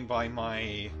explained by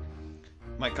my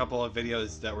couple of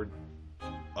videos that were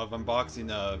of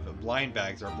unboxing of blind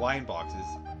bags or blind boxes.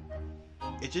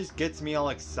 It just gets me all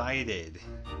excited.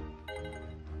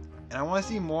 And I want to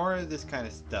see more of this kind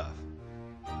of stuff.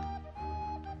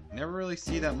 Never really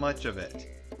see that much of it.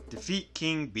 Defeat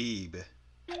King Beeb.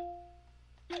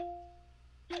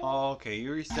 Oh, okay,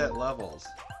 you reset levels.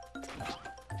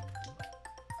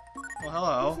 Well,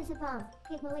 hello. This is a bomb.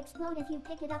 It will explode if you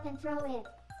pick it up and throw it.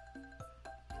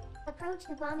 Approach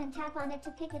the bomb and tap on it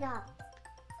to pick it up.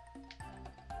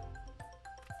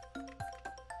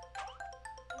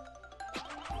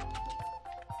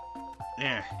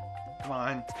 Yeah, come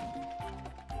on.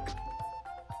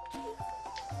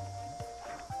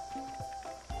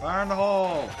 Fire in the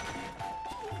hole!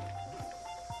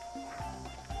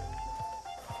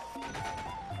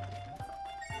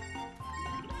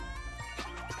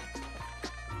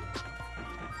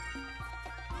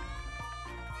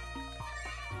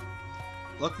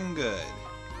 Looking good.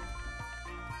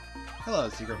 Hello,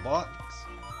 secret box.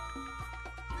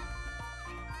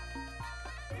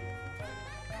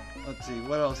 Let's see,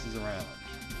 what else is around?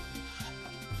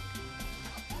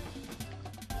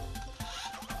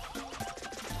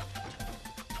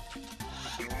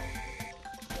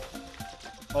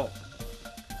 Oh.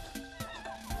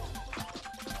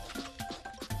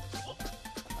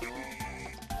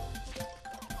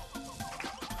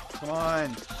 Come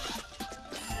on.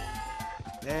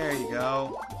 There you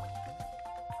go.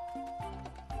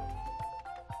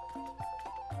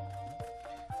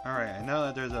 Alright, I know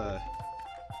that there's a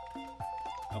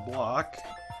block.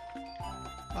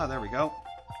 Oh, there we go.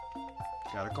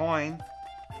 Got a coin.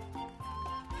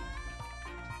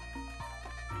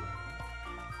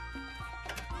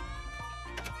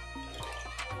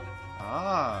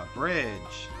 Ah,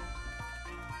 bridge.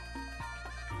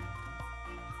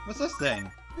 What's this thing?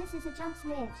 This is a jump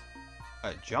switch.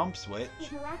 A jump switch?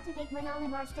 It will activate when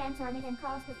Olimar stands on it and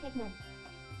calls the pigment.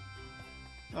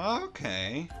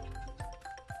 Okay.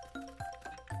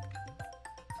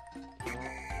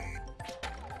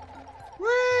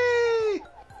 Whee!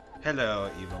 Hello,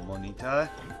 evil Monita.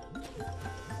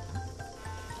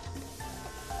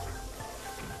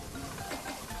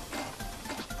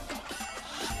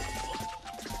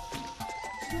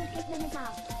 Blue pigment is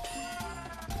off.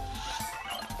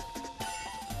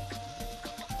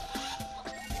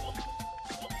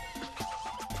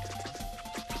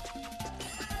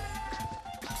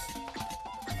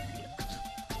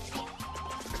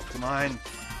 Come on.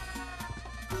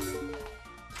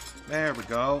 There we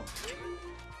go.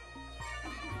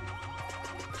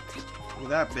 Look at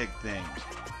that big thing.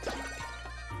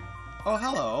 Oh,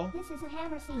 hello. This is a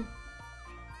hammer seed.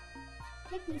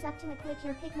 Pick these up to equip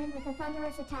your pigment with a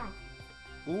thunderous attack.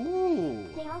 Ooh.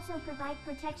 They also provide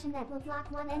protection that will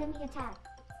block one enemy attack.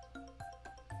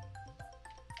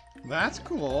 That's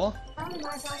cool.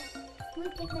 Olimar's on it. Blue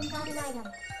Pikmin got an item.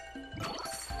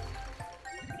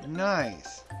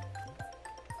 Nice.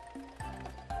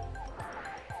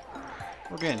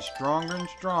 We're getting stronger and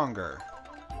stronger.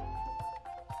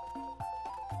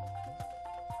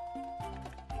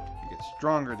 We get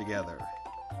stronger together.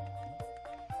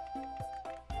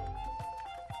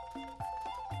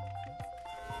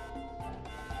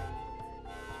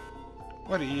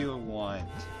 What do you want?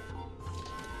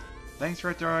 Thanks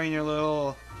for throwing your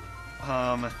little,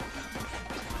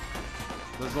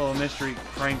 those little mystery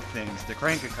crank things, the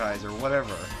Crankakais or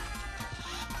whatever.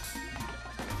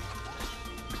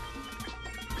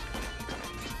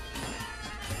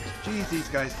 Jeez, these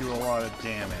guys do a lot of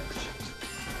damage.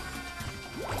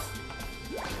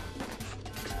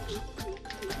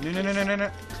 No, no, no, no, no,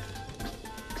 no.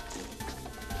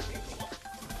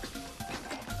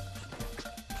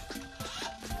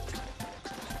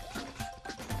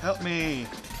 Help me!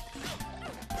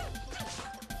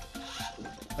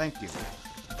 Thank you.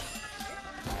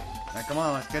 Now come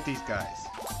on, let's get these guys.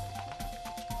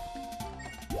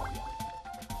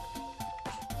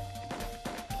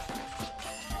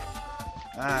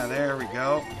 Ah, there we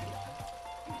go.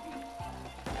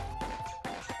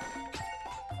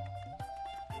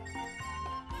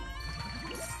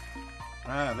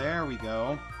 Ah, there we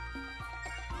go.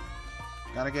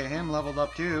 Gotta get him leveled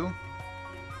up too.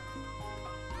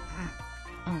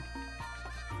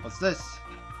 What's this?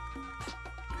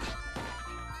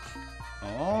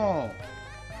 Oh,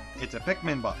 it's a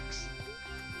Pikmin box.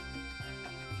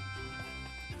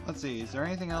 Let's see, is there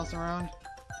anything else around?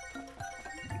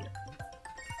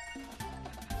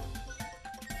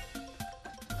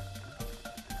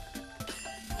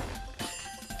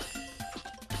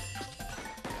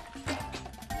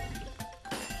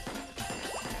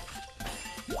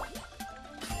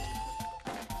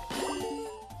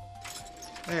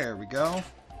 There we go.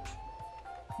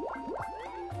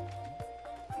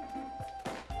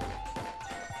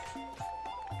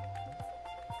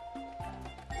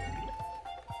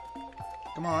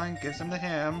 Come on, give some to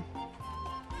him.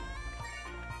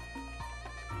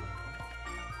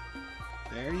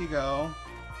 There you go.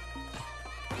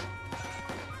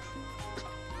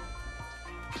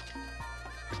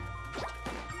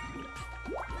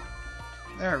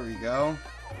 There we go.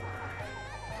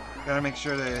 Gotta make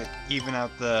sure to even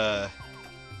out the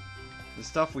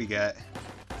stuff we get.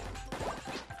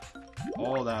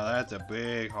 Oh, now that's a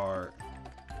big heart.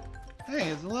 Hey,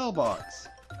 it's a little box.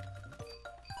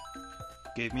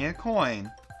 Gave me a coin.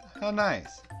 How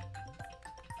nice.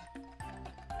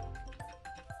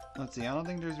 Let's see, I don't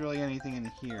think there's really anything in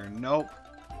here. Nope.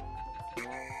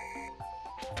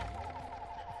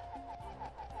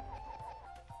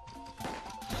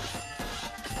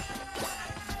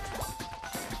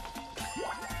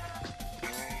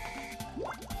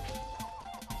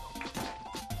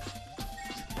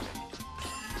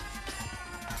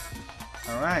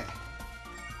 Alright.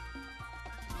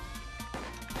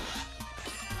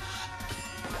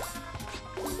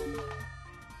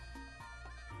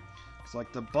 Looks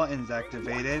like the button's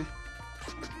activated.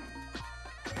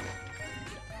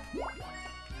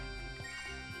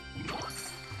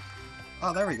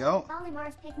 Oh, there we go.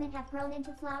 Olimar's Pikmin have grown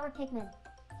into flower Pikmin.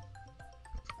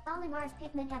 Olimar's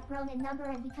Pikmin have grown in number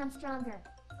and become stronger.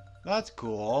 That's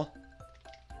cool.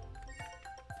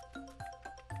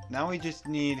 Now we just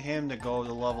need him to go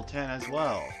to level 10 as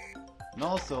well. And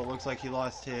also, it looks like he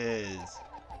lost his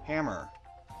hammer.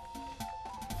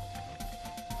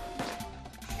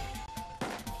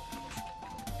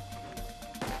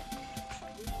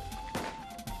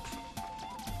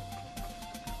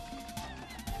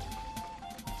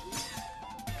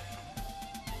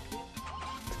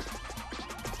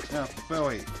 Yeah,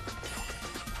 Philly.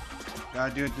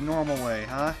 Gotta do it the normal way,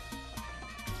 huh?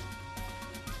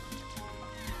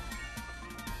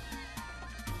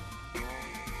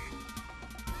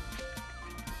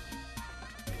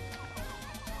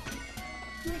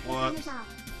 Whoops.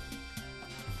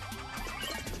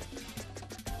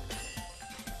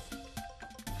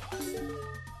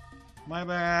 My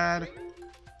bad.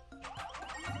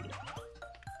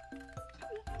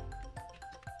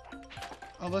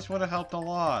 Oh, this would have helped a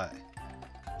lot.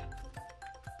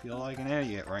 Feel like an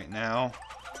idiot right now.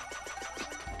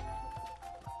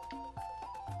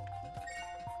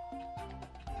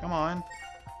 Come on.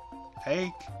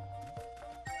 Take.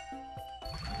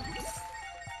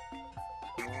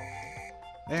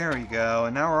 There we go,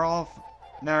 and now we're all...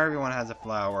 now everyone has a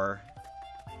flower.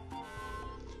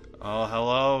 Oh,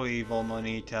 hello, evil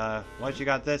Monita. What you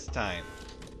got this time?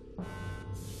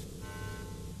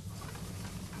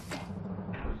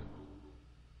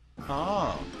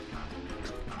 Oh.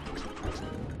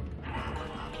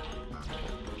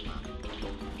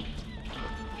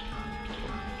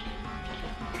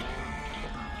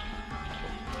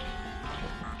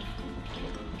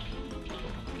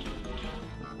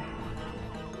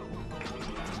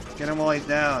 Get him while he's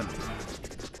down.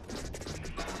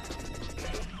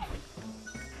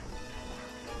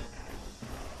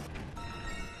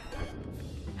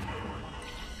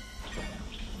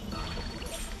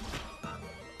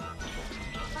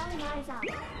 Falling eyes up.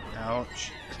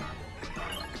 Ouch.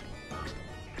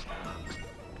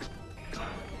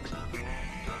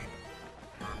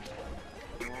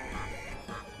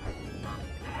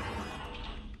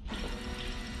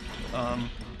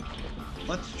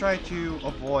 Let's try to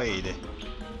avoid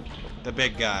the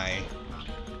big guy.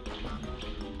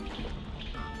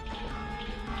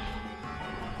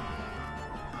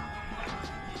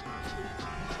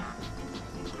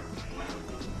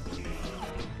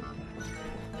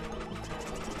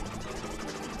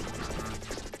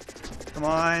 Come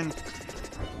on.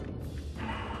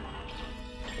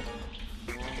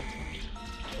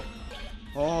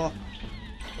 Oh.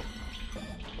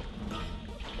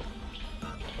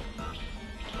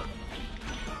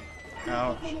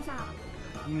 Ouch. Finish up.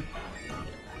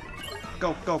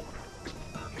 Go, go.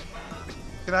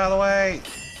 Get out of the way.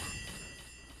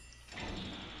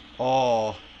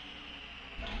 Oh.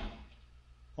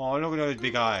 Oh, look at those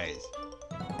big eyes.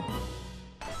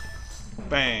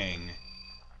 Bang.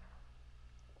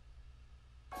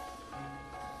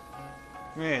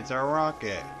 Hey, it's our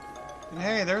rocket. And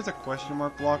hey, there's a question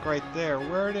mark block right there.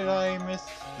 Where did I miss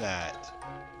that?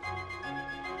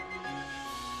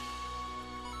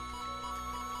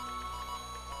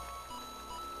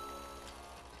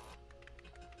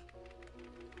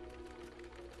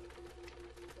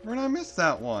 Where did I miss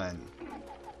that one?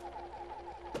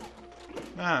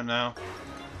 I don't know.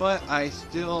 But I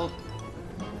still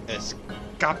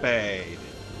escaped.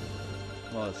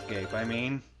 Well, escape, I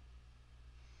mean.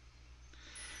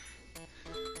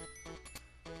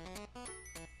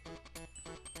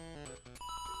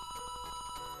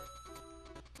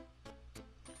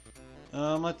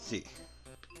 Let's see.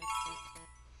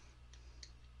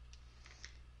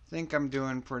 I think I'm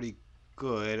doing pretty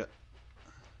good.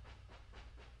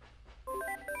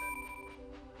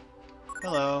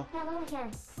 Hello. Hello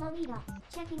again, Lolita.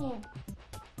 Checking in.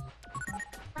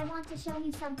 I want to show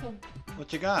you something.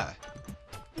 What you got?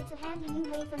 It's a handy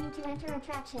new way for you to enter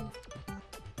attractions.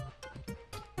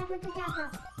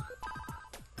 Abracadabra.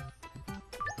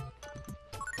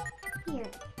 Here,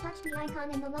 touch the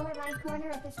icon in the lower right corner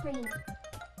of the screen.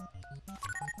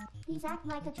 These act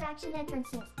like attraction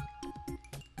entrances.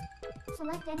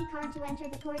 Select any card to enter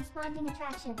the corresponding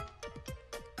attraction.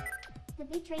 The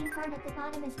big train card at the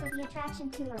bottom is for the attraction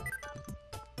tour.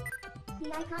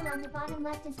 The icon on the bottom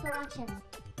left is for options.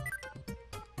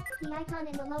 The icon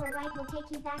in the lower right will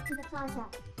take you back to the plaza.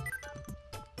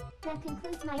 That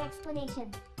concludes my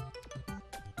explanation.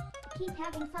 Keep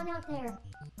having fun out there.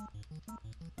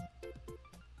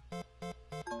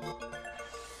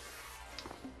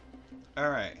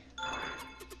 Alright.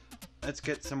 Let's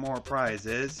get some more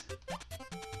prizes.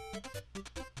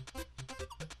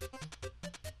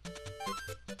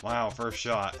 Wow, first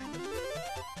shot.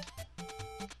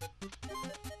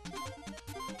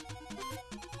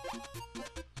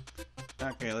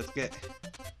 Okay, let's get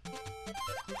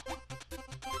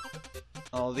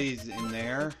all these in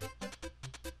there.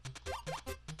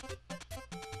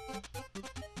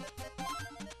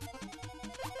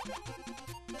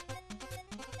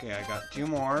 Okay, I got 2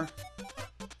 more.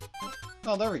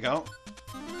 Oh, there we go.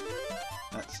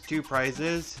 That's 2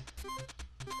 prizes.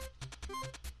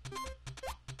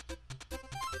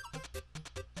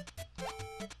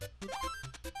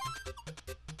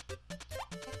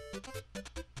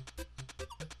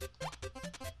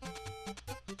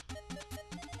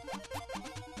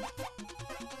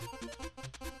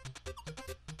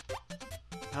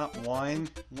 Not one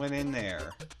went in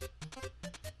there.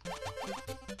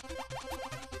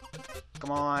 Come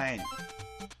on.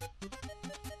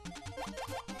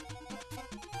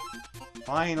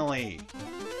 Finally.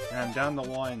 And I'm down to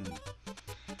 1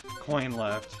 coin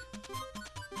left.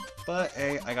 But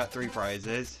hey, I got 3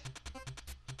 prizes.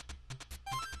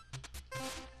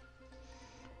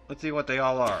 Let's see what they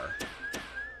all are.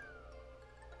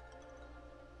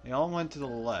 They all went to the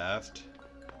left.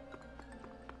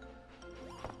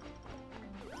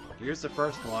 Here's the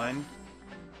first one.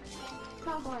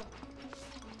 Cowboy.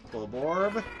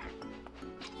 Bulborb.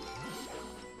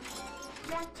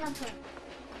 Jack Jumper.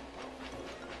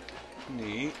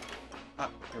 Neat.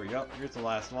 Ah, here we go. Here's the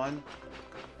last one.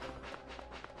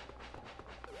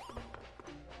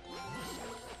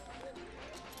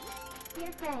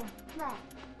 Dear Crank.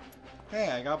 Left.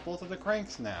 Hey, I got both of the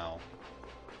cranks now.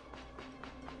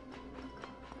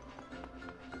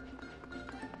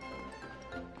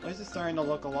 This is starting to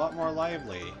look a lot more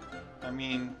lively. I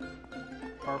mean,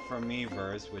 apart from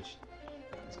Miiverse, which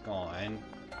is gone.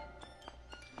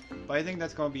 But I think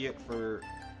that's going to be it for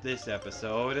this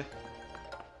episode.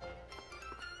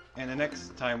 And the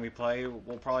next time we play,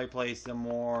 we'll probably play some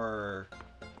more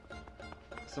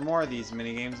of these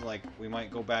minigames. Like, we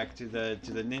might go back to the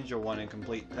ninja one and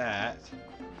complete that.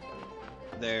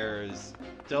 There's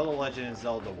still the Legend of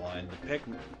Zelda one, the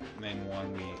Pikmin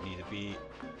one we need to beat,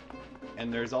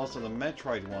 and there's also the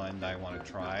Metroid one that I want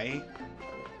to try.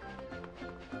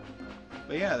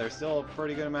 But yeah, there's still a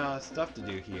pretty good amount of stuff to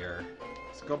do here.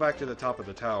 Let's go back to the top of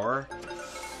the tower.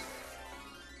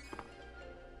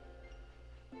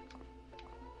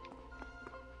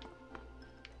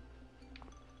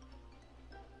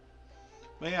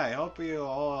 But yeah, I hope you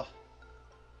all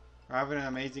are having an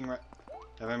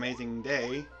amazing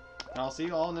day. And I'll see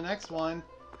you all in the next one.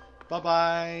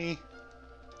 Bye-bye!